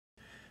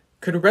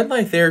Could red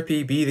light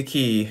therapy be the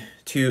key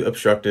to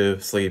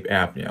obstructive sleep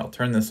apnea? I'll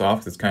turn this off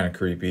because it's kind of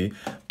creepy,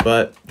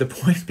 but the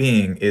point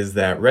being is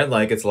that red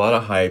light gets a lot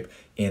of hype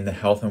in the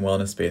health and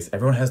wellness space.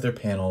 Everyone has their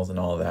panels and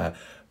all of that,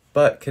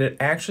 but could it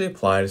actually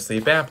apply to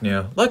sleep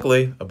apnea?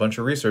 Luckily, a bunch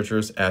of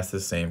researchers asked the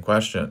same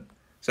question.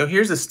 So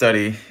here's a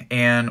study,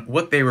 and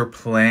what they were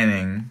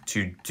planning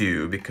to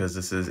do, because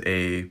this is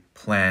a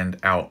planned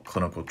out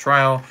clinical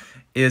trial,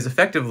 is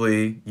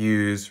effectively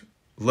use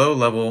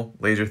low-level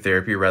laser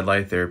therapy, red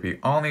light therapy,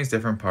 on these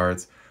different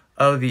parts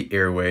of the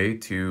airway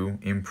to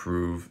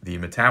improve the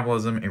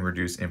metabolism and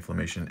reduce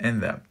inflammation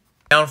in them.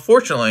 Now,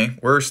 unfortunately,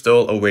 we're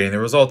still awaiting the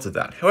results of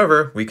that.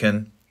 However, we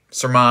can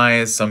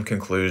surmise some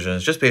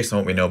conclusions just based on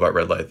what we know about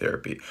red light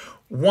therapy.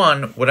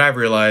 One, what I've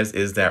realized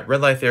is that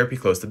red light therapy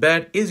close to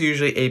bed is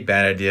usually a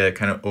bad idea. It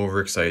kind of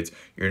overexcites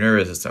your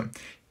nervous system.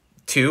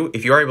 Two,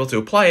 if you are able to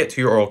apply it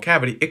to your oral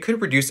cavity, it could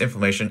reduce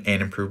inflammation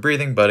and improve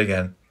breathing, but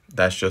again,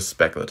 that's just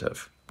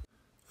speculative.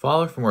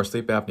 Follow for more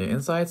sleep apnea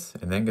insights,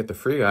 and then get the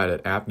free guide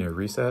at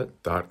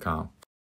apneareset.com.